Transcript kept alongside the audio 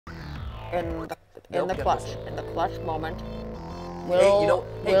in the clutch moment.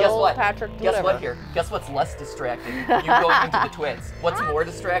 Hey, guess what? Patrick Guess deliver? what here? Guess what's less distracting? You going into the twits. What's more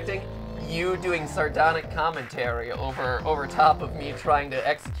distracting? You doing sardonic commentary over top of me trying to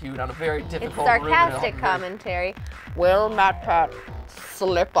execute on a very difficult It's sarcastic commentary. Will Matt Pat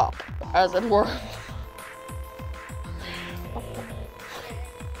slip up, as it were?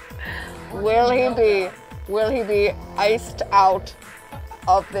 Will he be iced out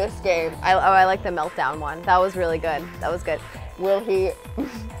of this game? I like the meltdown one. That was really good. That was good. Will he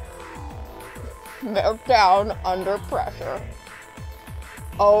melt down under pressure?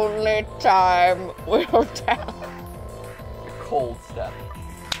 Only time will tell. You're cold, Steph.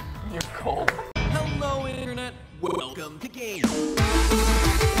 You're cold. Hello, Internet. Welcome to Game.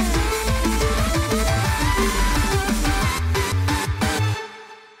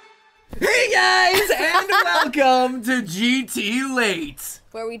 Hey guys, and welcome to GTLive.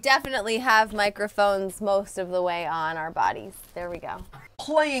 Where we definitely have microphones most of the way on our bodies. There we go.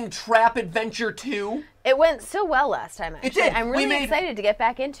 Playing Trap Adventure 2. It went so well last time, actually. It did. I'm really excited to get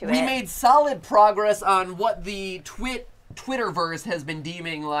back into it. We made solid progress on what the Twitterverse has been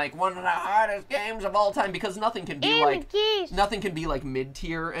deeming like one of the hardest games of all time, because nothing can be like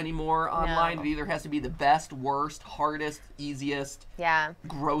mid-tier anymore online. No. It either has to be the best, worst, hardest, easiest,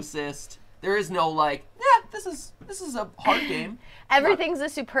 grossest. There is no like, yeah, this is a hard game. Everything's a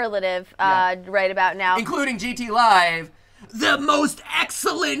superlative right about now. Including GTLive, the most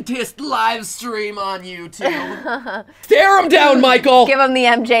excellentest live stream on YouTube. Stare him down, Michael! Give him the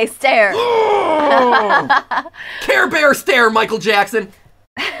MJ stare. Care Bear stare, Michael Jackson.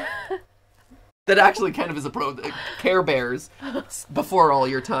 That actually kind of is a Care Bears, before all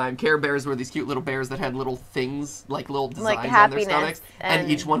your time. Care Bears were these cute little bears that had little things, like little designs on their stomachs. And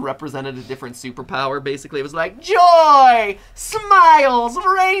each one represented a different superpower, basically. It was like, joy, smiles,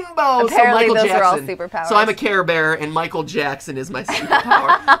 rainbows. Apparently so Michael those Jackson. are all superpowers. So I'm a Care Bear, and Michael Jackson is my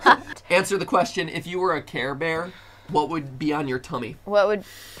superpower. Answer the question, if you were a Care Bear, what would be on your tummy? What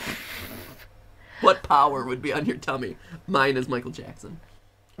power would be on your tummy? Mine is Michael Jackson.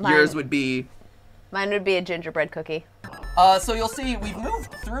 Yours would be... Mine would be a gingerbread cookie. So you'll see, we've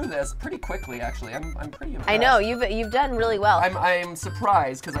moved through this pretty quickly, actually. I'm pretty impressed. I know, you've done really well. I'm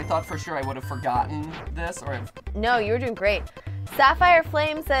surprised, because I thought for sure I would have forgotten this, or No, you were doing great. Sapphire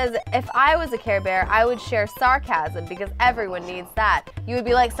Flame says, if I was a Care Bear, I would share sarcasm, because everyone needs that. You would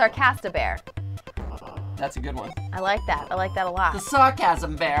be like Sarcasta Bear. That's a good one. I like that. I like that a lot. The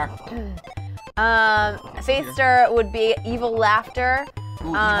Sarcasm Bear. Faster would be Evil Laughter. Ooh,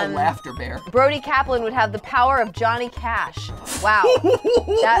 Evil Laughter Bear. Brody Kaplan would have the power of Johnny Cash. Wow.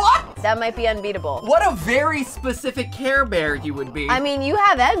 That might be unbeatable. What a very specific Care Bear you would be. I mean, you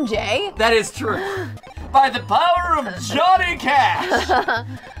have MJ. That is true. By the power of Johnny Cash.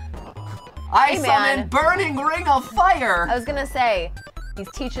 I summon Burning Ring of Fire. I was gonna say, he's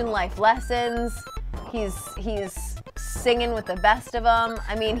teaching life lessons. He's singing with the best of them.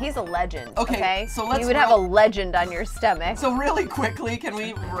 I mean, he's a legend. Okay, so let's. You would have a legend on your stomach. So really quickly, can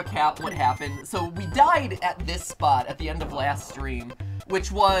we recap what happened? So we died at this spot at the end of last stream, which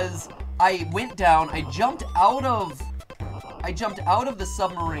was I went down. I jumped out of the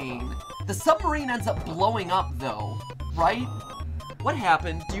submarine. The submarine ends up blowing up, though, right? What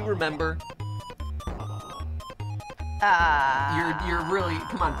happened? Do you remember? You're really,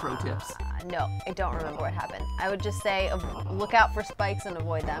 come on, pro tips. No, I don't remember what happened. I would just say, look out for spikes and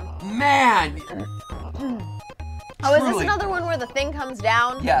avoid them. Man! Oh, is this another one where the thing comes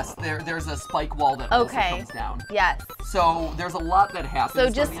down? Yes, there's a spike wall that also comes down. Yes. So there's a lot that happens.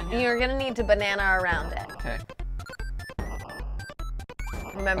 So just, you're gonna need to banana around it. Okay.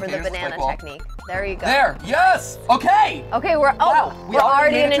 Remember the banana technique. There you go. There, yes! Okay! Okay, we're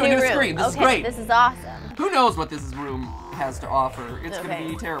already in a new room. Screen. This is Okay, great. this is awesome. Who knows what this room has to offer? It's gonna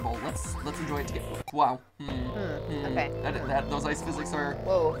be terrible. Let's enjoy it together. Wow. Okay. Those ice physics are.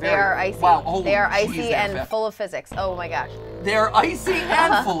 Whoa, they are icy. Wow. Oh, they are icy and full of physics. Oh my gosh. They're icy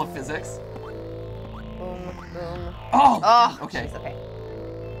and full of physics. Boom, boom. Oh. Okay. Geez, okay.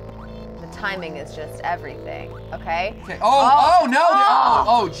 The timing is just everything. Okay. Okay. Oh no.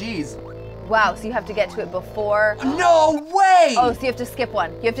 Oh geez. Wow, so you have to get to it before. No way! Oh, so you have to skip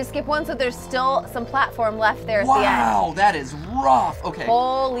one. You have to skip one so there's still some platform left there at the end. Wow, that is rough. Okay.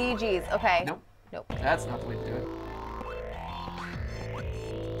 Holy jeez. Okay. Nope. That's not the way to do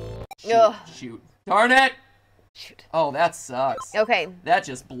it. Ugh. Shoot. Darn it! Shoot. Oh, that sucks. Okay. That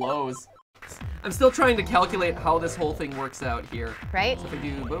just blows. I'm still trying to calculate how this whole thing works out here. Right? So if I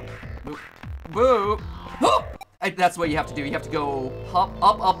do boop, boop, boop, boop. That's what you have to do. You have to go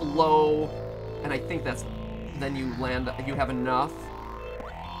up, low, and I think that's, then you land, you have enough.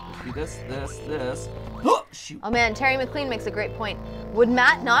 Do this, this. Oh, shoot. Oh man, Terry McLean makes a great point. Would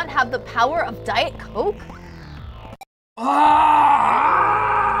Matt not have the power of Diet Coke? Ah!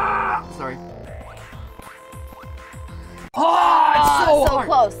 Sorry. Oh, it's so hard.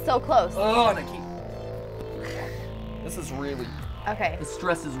 Close, so close. Oh, and I keep. This is really. Okay. The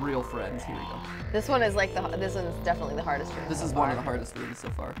stress is real, friends. Here we go. This one is like this one's definitely the hardest room. This is one of the hardest rooms so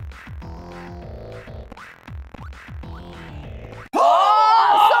far.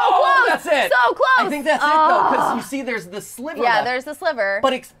 Oh, so close! That's it. So close. I think that's it though, because you see, there's the sliver. Yeah, left. there's the sliver.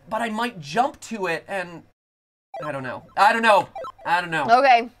 But I might jump to it, and I don't know.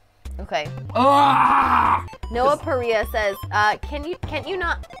 Okay. Okay. Ah! Noah Perea says, can't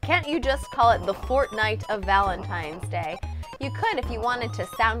you just call it the fortnight of Valentine's Day? You could if you wanted to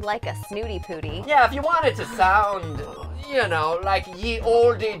sound like a snooty pooty. Yeah, if you wanted to sound, you know, like ye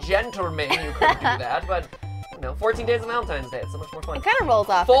olde gentleman, you could do that, but, you know, 14 days of Valentine's Day, it's so much more fun. It kind of rolls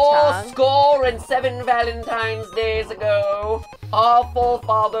off the tongue. 407 Valentine's Days ago, our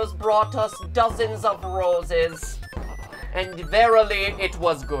forefathers brought us dozens of roses, and verily it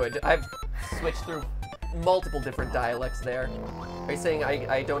was good. I've switched through multiple different dialects there. Are you saying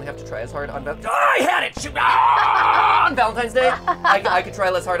I don't have to try as hard on Valentine's Day? Oh, I had it! Shoot! Ah! On Valentine's Day? I could try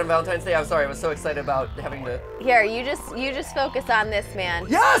less hard on Valentine's Day. I'm sorry, I was so excited about having to... Here, you just focus on this, man.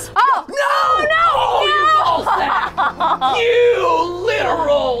 Yes! Oh! No! Oh, you ball sack! You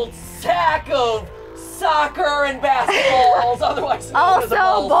literal sack of soccer and basketballs, otherwise known as a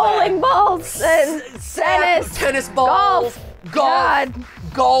Also, ball bowling sack. balls and Tennis balls. God.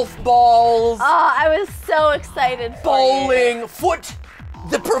 Golf balls. Oh, I was so excited for Bowling. you.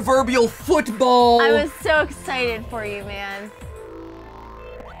 The proverbial football. I was so excited for you, man.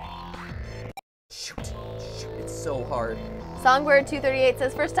 Shoot, it's so hard. Songbird238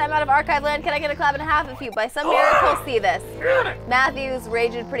 says, first time out of archive land, can I get a clap and a half if you by some miracle see this? Matthew's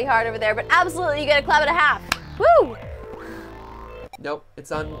raging pretty hard over there, but absolutely you get a clap and a half. Woo! Nope,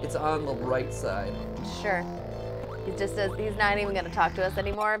 it's on the right side. Sure. He just says he's not even gonna talk to us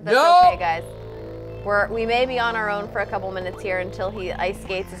anymore. That's No! okay, guys. We may be on our own for a couple minutes here until he ice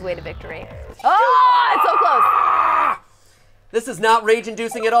skates his way to victory. Oh, it's so close! This is not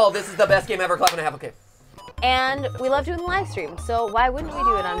rage-inducing at all. This is the best game ever. Clap and a half, okay. And we love doing the live stream, so why wouldn't we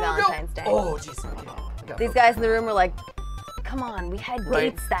do it on Valentine's Day? Oh, jeez. Okay. These guys in the room were like, come on, we had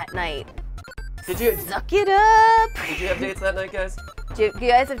Right. dates that night. Did you Suck it up! Did you have dates that night, guys? Do you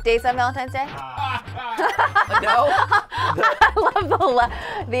guys have dates on Valentine's Day? No. I love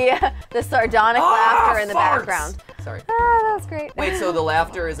the sardonic laughter in the farts! background. Sorry. Ah, that was great. Wait, so the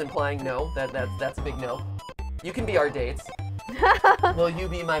laughter is implying no? That's a big no. You can be our dates. Will you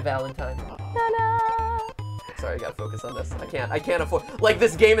be my Valentine? Ta-da! Sorry, I gotta focus on this. I can't afford. Like,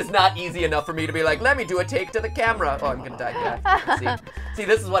 this game is not easy enough for me to be like, let me do a take to the camera. Oh, I'm gonna die. Yeah. See,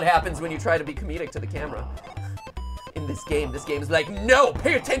 this is what happens when you try to be comedic to the camera. In this game is like, no,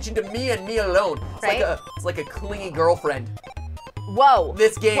 pay attention to me and me alone. It's like a clingy girlfriend. Whoa.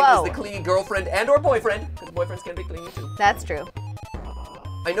 This game Whoa. is the clingy girlfriend and/or boyfriend, because boyfriends can be clingy too. That's true.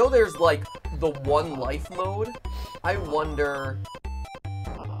 I know there's like the one life mode. I wonder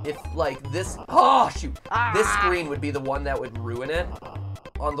if like this. Oh shoot! This screen would be the one that would ruin it.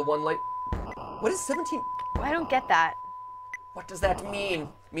 On the one life. What is 17? I don't get that. What does that mean?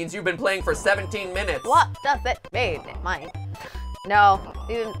 Means you've been playing for 17 minutes. What does it mean? Mine. No.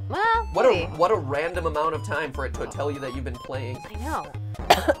 Even, well, maybe. What a random amount of time for it to tell you that you've been playing. I know.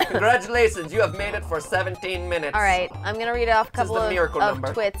 Congratulations, you have made it for 17 minutes. All right, I'm gonna read off a couple the miracle of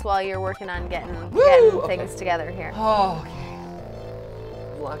number. twits while you're working on getting Woo! things together here. Oh, okay.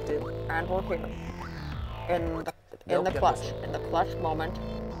 I'm locked in. And we're here. In Nope, the got clutch. this. In the clutch moment.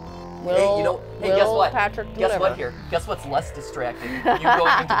 Hey, guess will what? Patrick Guess deliver? what here? Guess what's less distracting? You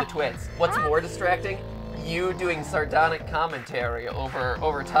going into the twits. What's more distracting? You doing sardonic commentary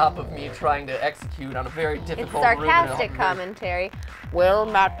over top of me trying to execute on a very It's difficult sarcastic commentary. Will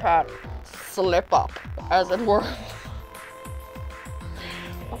Matt Pat slip up, as it were?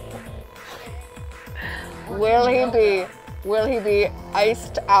 Will he be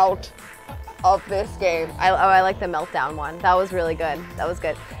iced out of this game? I like the meltdown one. That was really good. That was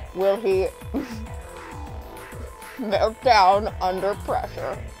good. Will he melt down under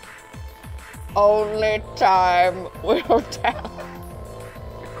pressure? Only time will tell.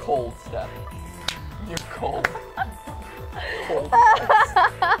 You're cold, Steph. You're cold. Cold.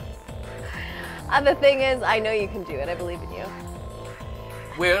 The thing is, I know you can do it. I believe in you.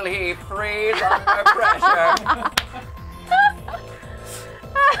 Will he freeze under pressure?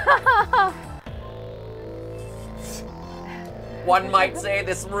 One might say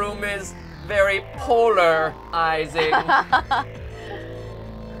this room is very polarizing.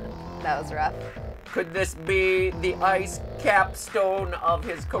 That was rough. Could this be the ice capstone of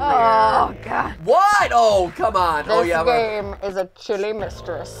his career? Oh, God. What? Oh, come on. This Oh, yeah. game is a chilly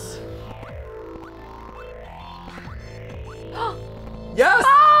mistress. Yes!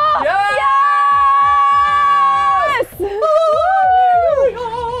 Oh, yes! Yes! Hallelujah!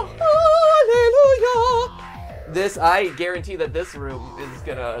 This, I guarantee that this room is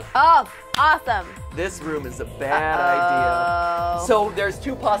gonna. Oh, awesome. This room is a bad idea. So there's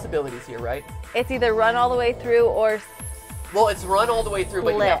two possibilities here, right? It's either run all the way through or. Well, it's run all the way through,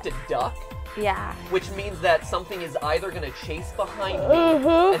 but you have to duck. Yeah. Which means that something is either gonna chase behind me,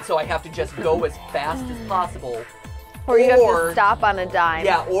 and so I have to just go as fast as possible. Or you have to stop on a dime.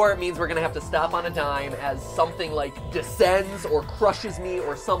 Yeah, or it means we're gonna have to stop on a dime as something like descends or crushes me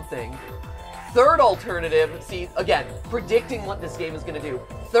or something. Third alternative, see, again, predicting what this game is gonna do.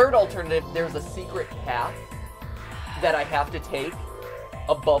 Third alternative, there's a secret path that I have to take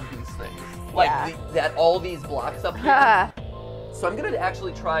above these things. Like, that all these blocks up here. So I'm gonna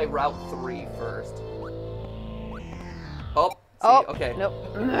actually try Route 3 first. Oh, see, okay.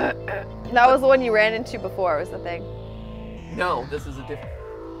 Nope. That was the one you ran into before, was the thing. No, this is a different...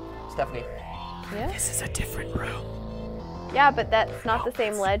 Stephanie. Yeah? This is a different room. Yeah, but that's not the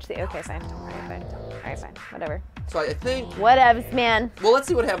same ledge. Okay, fine. Alright, fine. Alright, fine. Whatever. So I think... Whatevs, man. Well, let's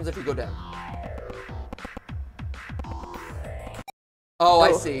see what happens if you go down. Oh,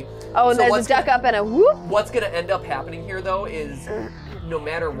 I see. Oh, and there's a duck up and a whoop. What's going to end up happening here, though, is no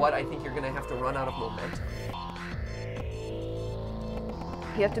matter what, I think you're going to have to run out of momentum.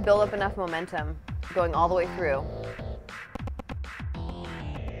 You have to build up enough momentum going all the way through.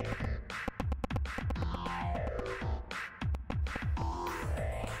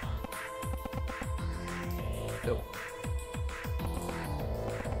 Nope.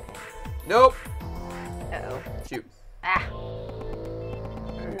 Nope. Uh-oh. Shoot. Ah.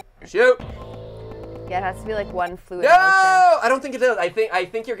 Shoot. Yeah, it has to be like one fluid No! motion. I don't think it is. I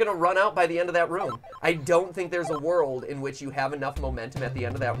think you're gonna run out by the end of that room. I don't think there's a world in which you have enough momentum at the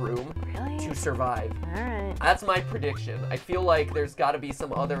end of that room to survive. Alright. That's my prediction. I feel like there's gotta be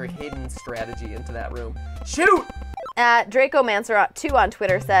some other hidden strategy into that room. Shoot! Dracomancer2 on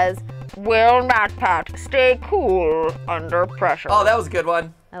Twitter says, Will MatPat stay cool under pressure? Oh, that was a good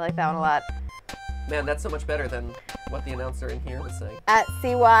one. I like that one a lot. Man, that's so much better than what the announcer in here was saying. At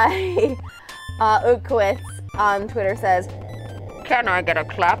CY Ukwitz on Twitter says, Can I get a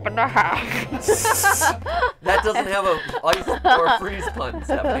clap and a half? That doesn't have a ice or freeze pun,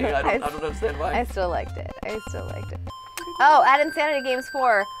 Stephanie. I don't understand why. I still liked it. Oh, at Insanity Games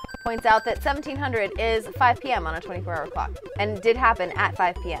 4 points out that 1700 is 5 p.m. on a 24-hour clock, and did happen at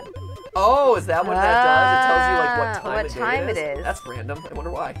 5 p.m. Oh, is that what that does? It tells you like what time it is. That's random. I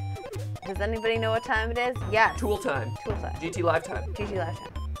wonder why. Does anybody know what time it is? Yes. Tool time. Tool time. GTLive time. GTLive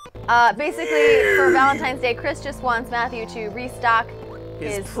time. Basically, for Valentine's Day, Chris just wants Matthew to restock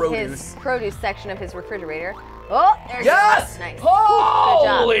his produce section of his refrigerator. Oh, there you go. Nice.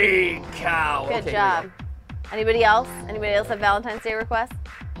 Holy cow. Good job. Anybody else? Anybody else have Valentine's Day requests?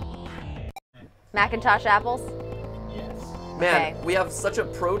 Macintosh apples? Yes. Man, we have such a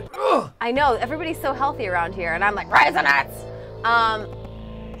I know, everybody's so healthy around here, and I'm like, Raisinets!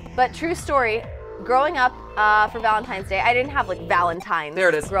 But true story, growing up for Valentine's Day, I didn't have like Valentine's there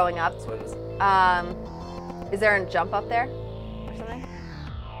it is. Growing up. That's what it is. Is there a jump up there or something?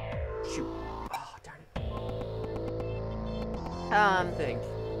 Shoot. Oh, darn it. I think.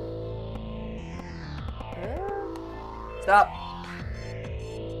 Stop.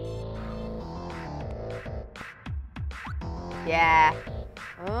 Yeah.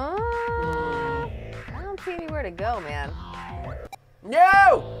 I don't see anywhere to go, man.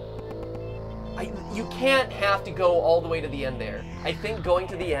 No! You can't have to go all the way to the end there. I think going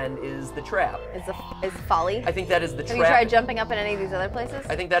to the end is the trap. Is folly? I think that is the trap. Have you tried jumping up in any of these other places?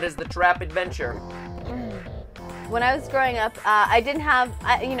 I think that is the trap adventure. When I was growing up, I didn't have,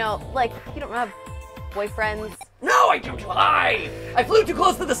 you know, like, you don't have boyfriends. No, I jumped too high! I flew too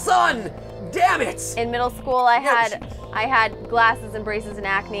close to the sun! Damn it! In middle school, I had glasses and braces and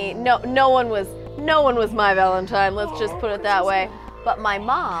acne. No one was my Valentine. Let's just put it that way. But my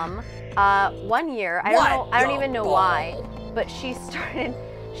mom, one year, I don't even know why, but she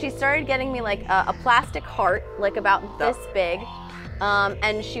started getting me like a plastic heart, like about this big,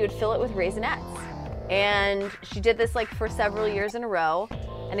 and she would fill it with Raisinets. And she did this like for several years in a row.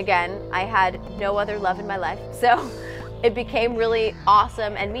 And again, I had no other love in my life, so it became really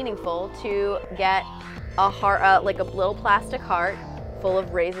awesome and meaningful to get a heart, like a little plastic heart full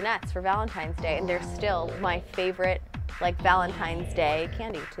of Raisinets for Valentine's Day, and they're still my favorite, like, Valentine's Day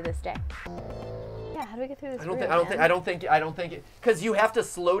candy to this day. Yeah. Yeah, how do we get through this? I don't think it, because you have to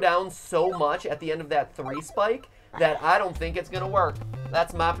slow down so much at the end of that 3 spike that I don't think it's gonna work.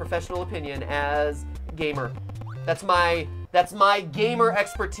 That's my professional opinion as gamer. That's my gamer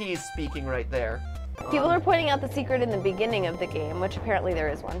expertise speaking right there. People are pointing out the secret in the beginning of the game, which apparently there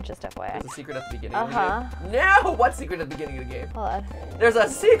is one, just FYI. There's a secret at the beginning of the game? No! What secret at the beginning of the game? Hold on. There's a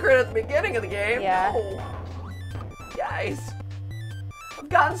secret at the beginning of the game? Yeah. No. Guys, I've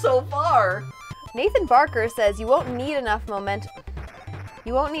gotten so far. Nathan Barker says you won't need enough momentum.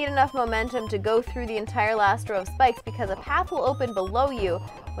 You won't need enough momentum to go through the entire last row of spikes because a path will open below you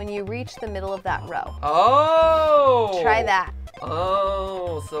when you reach the middle of that row. Oh! Try that.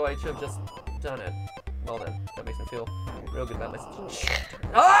 Oh, so I should have just done it. Well then, that makes me feel real good about myself.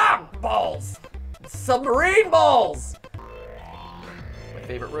 Ah! Balls! Submarine balls! My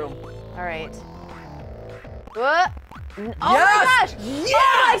favorite room. All right. What? Oh Yes! my gosh! Yes!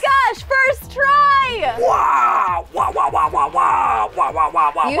 Oh my gosh! First try! Wow! Wow, wow, wow, wow, wow, wow, wow,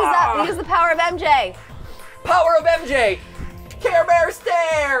 wow, wow, wow. Use the power of MJ. Power of MJ! Care Bear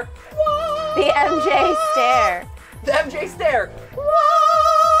stare! Whoa! The MJ stare. The MJ stare!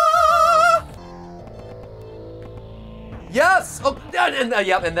 Whoa! Yes! Oh, and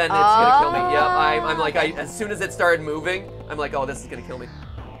yep, and then it's gonna kill me. Yep, I'm like, as soon as it started moving, I'm like, oh, this is gonna kill me.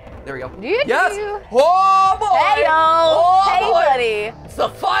 There we go. Yes! Oh boy! Hey-o! Oh, Hey, boy. buddy! It's the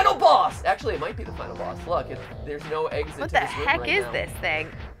final boss! Actually, it might be the final boss. Look, there's no exit What to the this room heck right is now. this thing?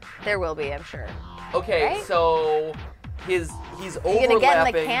 There will be, I'm sure. Okay, Right? so he's overlapping. You gonna get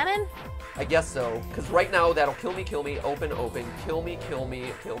in the cannon? I guess so, because right now that'll kill me, open, open, kill me, kill me,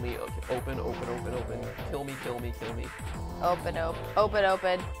 okay, open, open, open, open, kill me, kill me, kill me. Open, open,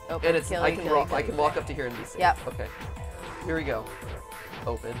 open. And it's kill I you, can kill you, walk kill I you. can walk up to here and be safe. Yep. Okay. Here we go.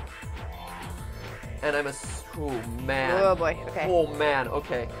 Open. And I'm a oh man. Oh boy. Okay. Oh man.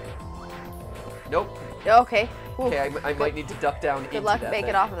 Okay. Nope. Okay. Ooh. Okay, I might need to duck down into Good luck that making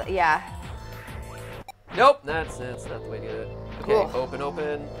thing. it off of that. Yeah. Nope. That's not the way to do it. Okay. Cool. Open,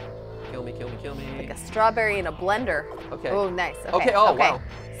 open. Kill me, kill me, kill me. Like a strawberry in a blender. Okay. Oh, nice. Okay. Okay, oh, okay. wow.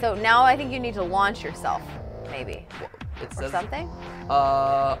 So now I think you need to launch yourself, maybe. It Or says something?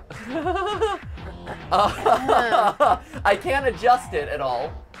 I can't adjust it at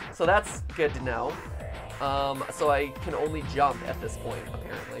all, so that's good to know. So I can only jump at this point,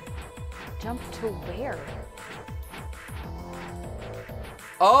 apparently. Jump to where?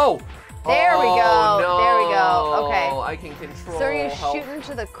 Oh! There we go. No. There we go. Okay. I can control. So are you how- shooting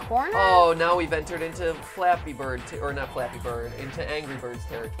to the corner? Oh, now we've entered into Flappy Bird, or not Flappy Bird, into Angry Birds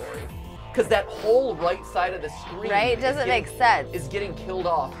territory. Because that whole right side of the screen Right? It doesn't make sense. is getting killed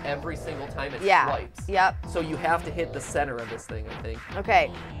off every single time it Yeah. swipes. Yep. So you have to hit the center of this thing, I think.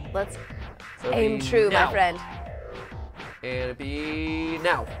 Okay. Let's So it'd aim be true, now. my friend. And it'd be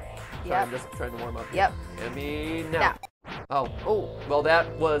now. Sorry, Yep. I'm just trying to warm up. Yep. And be now. Now. Oh. Oh. Well, that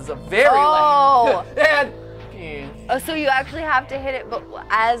was a very Oh. and Oh, so you actually have to hit it, but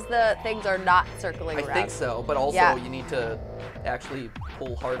as the things are not circling I around. think so, but also Yeah. you need to actually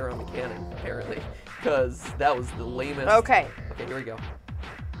pull harder on the cannon, apparently, because that was the lamest. Okay. Okay, here we go.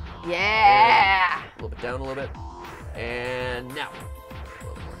 Yeah. A little bit down, a little bit, and now. A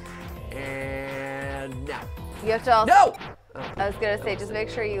little bit more. And now. You have to also. No. Oh, I was gonna that say, was just it. make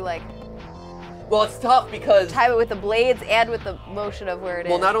sure you like Well, it's tough because. time it with the blades and with the motion of where it is.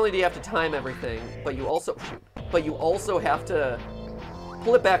 Well, not only do you have to time everything, but you also have to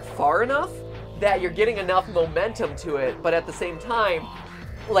pull it back far enough that you're getting enough momentum to it, but at the same time,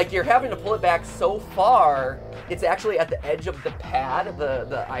 like you're having to pull it back so far, it's actually at the edge of the pad,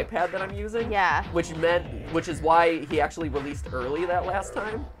 the iPad that I'm using. Yeah. Which is why he actually released early that last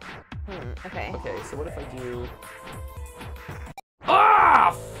time. Okay. Okay, so what if I do?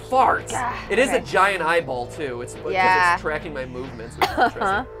 Ah, farts! It is a okay. giant eyeball too. It's because Yeah. it's tracking my movements, which is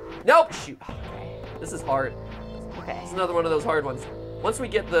interesting. Nope, shoot. This is hard. Okay. It's another one of those hard ones. Once we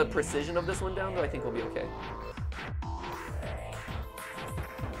get the precision of this one down, though, I think we'll be okay.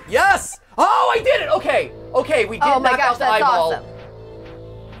 Yes! Oh, I did it! Okay, okay, we did Oh my knock gosh, out the that's eyeball. awesome.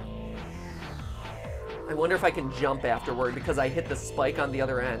 I wonder if I can jump afterward because I hit the spike on the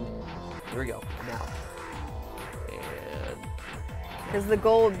other end. Here we go. Now. And Because the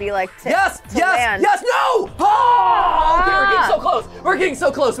goal would be like to yes, to yes, land. yes, no! Oh, okay, we're getting so close. We're getting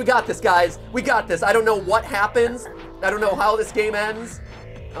so close. We got this, guys. We got this. I don't know what happens. I don't know how this game ends.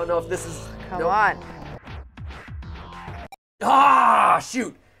 I don't know if this is. Come nope. on. Ah,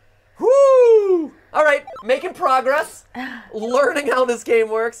 shoot. Woo! All right, making progress. Learning how this game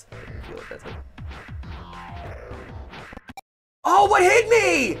works. I can feel it, that's it. Oh, what hit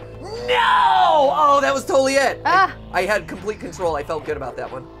me? No! Oh, that was totally it. Ah. I had complete control. I felt good about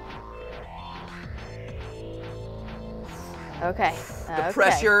that one. Okay. The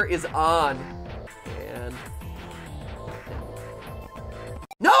pressure is on. And...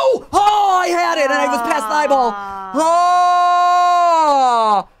 No! Oh, I had it, and I was past the eyeball.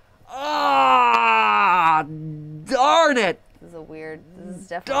 Oh! Ah! Darn it! This is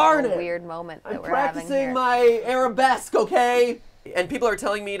definitely a weird moment that we're having here. I'm practicing my arabesque, okay? And people are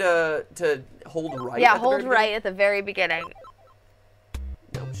telling me to hold right. Yeah, hold right at the very beginning.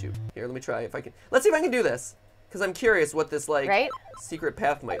 No, shoot. Here, let me try if I can. Let's see if I can do this, because I'm curious what this like secret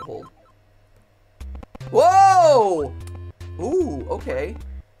path might hold. Whoa! Ooh, okay.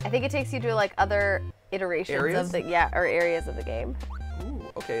 I think it takes you to like other iterations of the areas of the game. Ooh,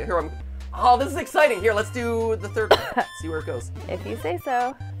 okay. Here I'm. Oh, this is exciting. Here, let's do the third one. See where it goes. If you say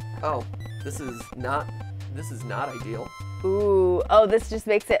so. Oh, this is not ideal. Ooh, oh, this just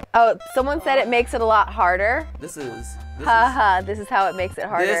makes it. Oh, someone said it makes it a lot harder. This is how it makes it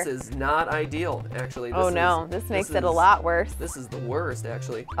harder. This is not ideal, actually. This makes it a lot worse. This is the worst,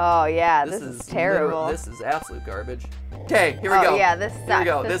 actually. Oh yeah, this is terrible. This is absolute garbage. Okay, here we go. Yeah, this sucks. Here we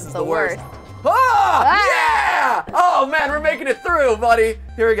go. This is the worst. Ah! Yeah! Oh man, we're making it through, buddy.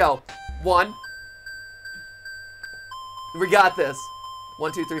 Here we go. 1. We got this.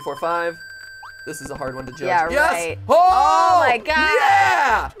 1, 2, 3, 4, 5. This is a hard one to judge. Yeah, yes! right. Oh my god!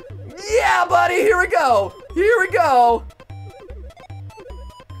 Yeah! Yeah, buddy, here we go. Here we go.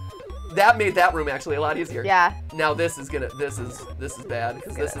 That made that room actually a lot easier. Yeah. Now this is bad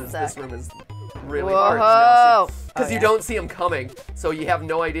because this room is really Whoa. hard. Because you don't see them coming, so you have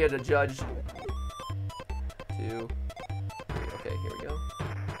no idea to judge. 2. Okay, here we go.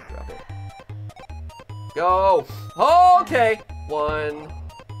 Drop it. Go. Okay. 1,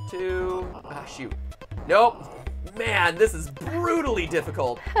 2. Ah, shoot. Nope. Man, this is brutally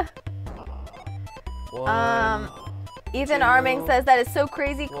difficult. 1. Ethan Arming says that is so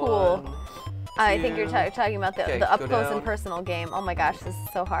crazy cool. 1, 2. I think you're talking about the up close and down. personal game. Oh my gosh, this is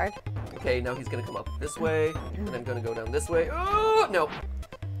so hard. Okay, now he's gonna come up this way, and I'm gonna go down this way. Oh, no.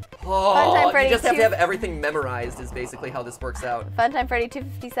 Funtime Oh, Freddy you just have to have everything memorized is basically how this works out. Funtime Freddy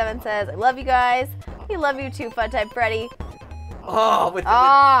 257 says, I love you guys. We love you too, Funtime Freddy. Oh, with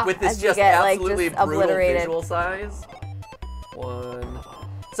this as you just get, absolutely like, just brutal obliterated. visual size. 1.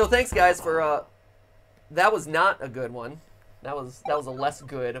 So thanks guys for that was not a good one. That was a less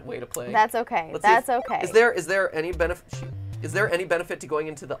good way to play. That's okay. Let's see okay. Is there any benefit? Is there any benefit to going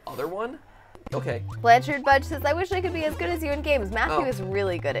into the other one? Okay. Blanchard Budge says, I wish I could be as good as you in games. Matthew is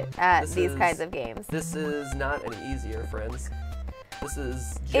really good at these kinds of games. This is not any easier, friends. This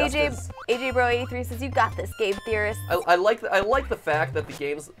is just AJ Bro 83 says, you got this, Gabe Theorist. I like the fact that the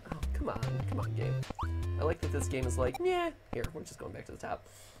game's. Oh, come on, game. I like that this game is like, yeah. Here, we're just going back to the top.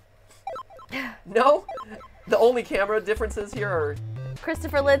 No, the only camera differences here are.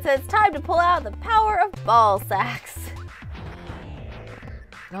 Christopher Lid says, time to pull out the power of ball sacks.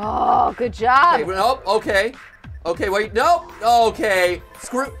 Oh, good job. Okay, nope. Okay, wait. Nope. Okay.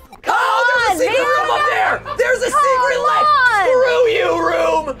 Screw. Oh, there's a secret room up there. There's a secret ledge. Screw you,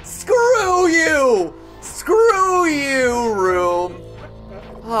 room. Screw you. Screw you, room.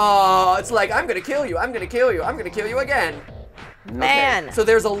 Oh, it's like I'm gonna kill you. I'm gonna kill you. I'm gonna kill you again. Man. Okay. So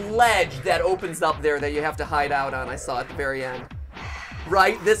there's a ledge that opens up there that you have to hide out on. I saw at the very end.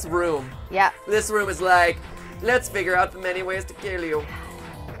 Right. This room. Yeah. This room is like, let's figure out the many ways to kill you.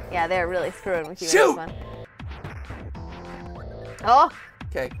 Yeah, they're really screwing with you. Shoot! In this one. Oh!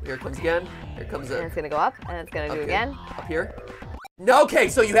 Okay, here it comes again. Here comes it. And it's gonna go up, and it's gonna do again. Up here. No, okay,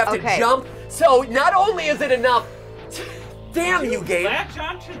 so you have to jump. So not only is it enough. Damn you, Gabe. Latch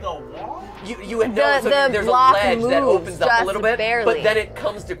onto the wall? You know, so there's a ledge that opens up a little bit, but then it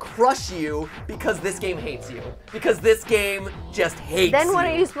comes to crush you because this game hates you. Because this game just hates you. Then what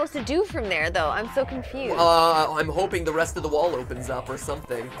are you supposed to do from there, though? I'm so confused. I'm hoping the rest of the wall opens up or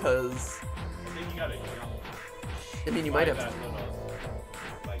something, because. I think you gotta jump. I mean, you might have to.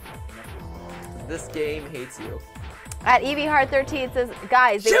 This game hates you. At EVHeart13 says,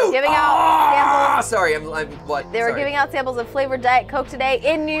 guys, they were giving out samples. Sorry, I'm what? They were giving out samples of flavored Diet Coke today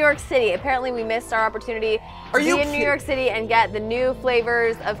in New York City. Apparently, we missed our opportunity to be in New York City and get the new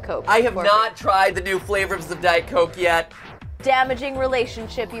flavors of Coke. I have not tried the new flavors of Diet Coke yet. Damaging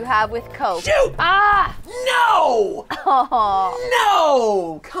relationship you have with Coke. Shoot! Ah! No!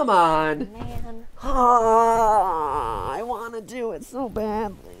 Oh. No! Come on. Man. Oh, I want to do it so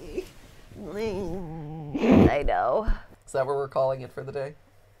badly. I know. Is that what we're calling it for the day?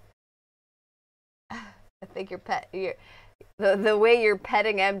 I think the way you're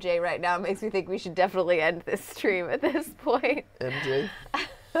petting MJ right now makes me think we should definitely end this stream at this point. MJ?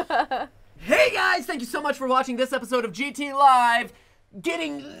 Hey guys, thank you so much for watching this episode of GTLive.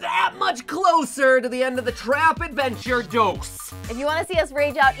 getting that much closer to the end of the trap adventure dose. If you want to see us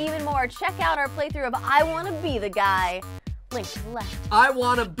rage out even more, check out our playthrough of I Want to Be the Guy. Link to the left. I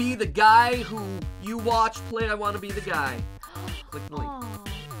want to be the guy who you watch play I Want to Be the Guy. Click the link. Oh,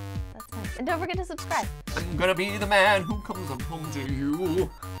 that's nice. And don't forget to subscribe. I'm gonna be the man who comes up home to you.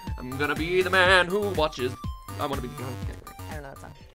 I'm gonna be the man who watches I Want to Be the Guy. Okay.